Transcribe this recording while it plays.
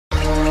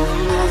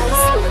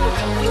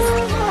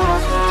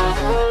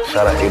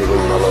Shout out 80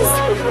 with Melo.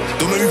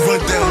 Don't make me run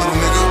down, little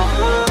nigga.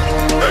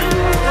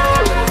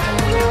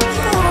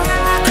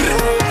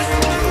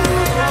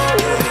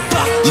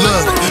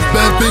 Look,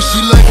 bad bitch, she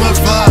like my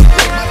vibe.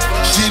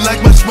 She like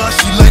my smile,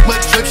 she like my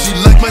drip, she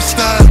like my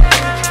style.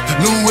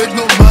 New wig,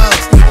 no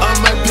miles, I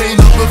might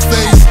paint up her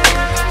face.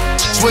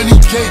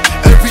 20K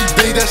every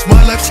day, that's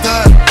my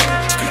lifestyle.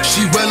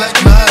 She wear like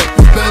mine,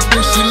 bad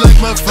bitch, she like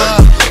my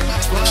vibe.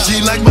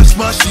 She like my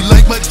smile, she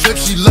like my drip,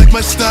 she like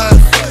my style.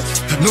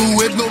 New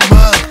wig, no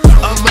miles,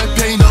 I might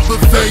paint up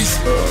her face.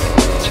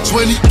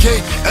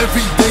 20K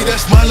every day,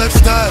 that's my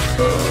lifestyle.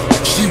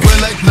 She wear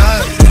like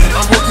nine,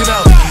 I'm working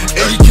out.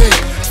 80K,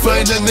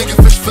 find that nigga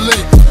fish fillet.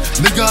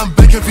 Nigga, I'm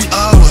back every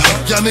hour.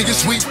 Y'all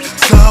niggas sweet,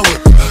 sour.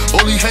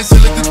 Only hands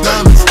select the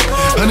diamonds.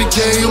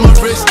 100K on my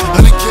wrist,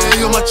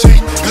 100K on my chain,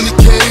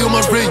 100K on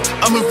my ring.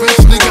 I'm a rich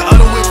nigga, I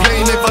don't wear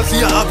plain. If I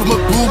see a op, I'm a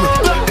booming.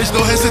 There's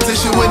no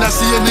hesitation when I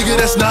see a nigga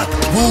that's not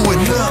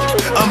wooing.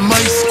 I'm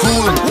ice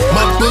cooling,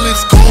 my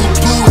bullets cold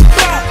doing.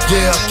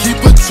 Yeah, I keep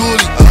a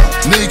toolie.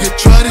 Nigga,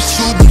 try to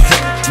shoot me.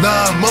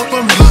 Nah, I'm up,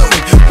 I'm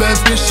loading. Bad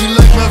bitch, she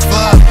like my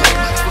vibe.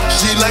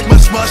 She like my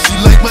smile, she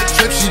like my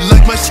drip, she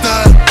like my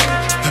style.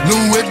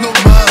 New wig, no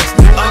miles,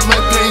 I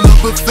might paint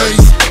up her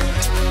face.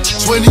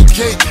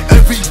 20K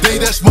every day,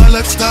 that's my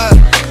lifestyle.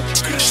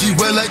 She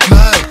wear like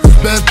nine,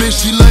 bad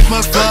bitch, she like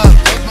my vibe.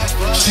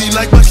 She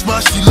like my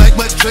smile, she like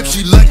my drip,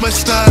 she like my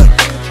style.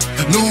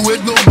 New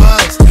wig, no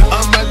miles,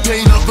 I might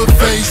paint up her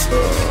face.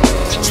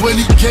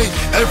 20K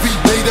every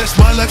day, that's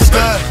my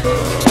lifestyle.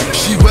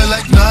 She wear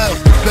like nine,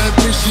 bad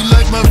bitch, she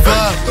like my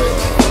vibe.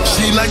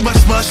 She like my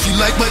smile, she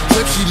like my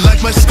drip, she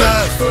like my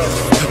style.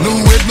 New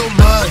wig, no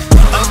miles,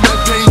 I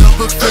might paint up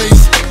her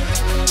face.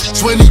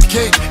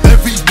 20K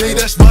every day,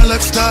 that's my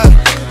lifestyle.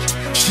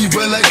 She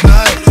wear like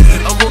nine,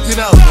 I'm working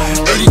out.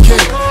 80K,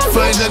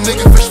 find that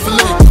nigga fish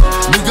fillet.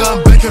 Nigga, I'm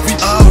back every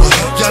hour.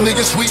 Y'all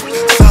niggas sweet,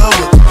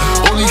 sour.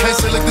 Only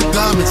hands select the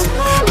diamonds.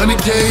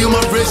 100K on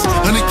my wrist,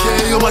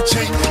 100K on my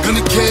chain,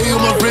 100K on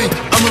my ring.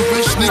 I'm a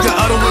rich nigga,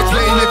 I don't wear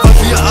plain. If I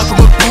see a op,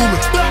 I'm a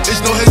booming.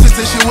 There's no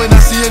hesitation when I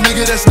see a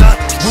nigga that's not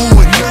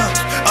wooing.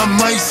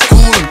 I'm ice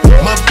cooling,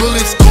 my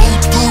bullets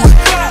cold doing.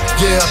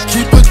 Yeah, I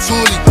keep a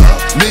toolie.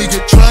 Nigga,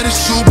 try to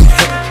shoot me.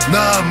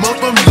 Nah, I'm up,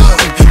 I'm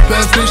loading.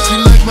 Bad bitch, she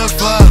like my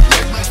vibe.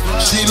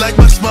 She like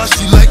my smile,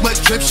 she like my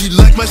drip, she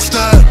like my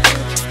style.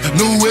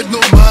 New wig,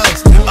 no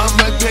miles, I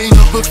might paint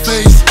up her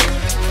face.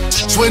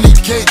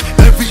 20K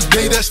every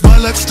day, that's my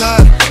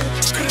lifestyle.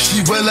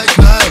 She wear like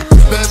nine,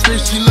 bad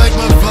bitch, she like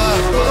my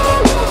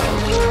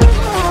vibe.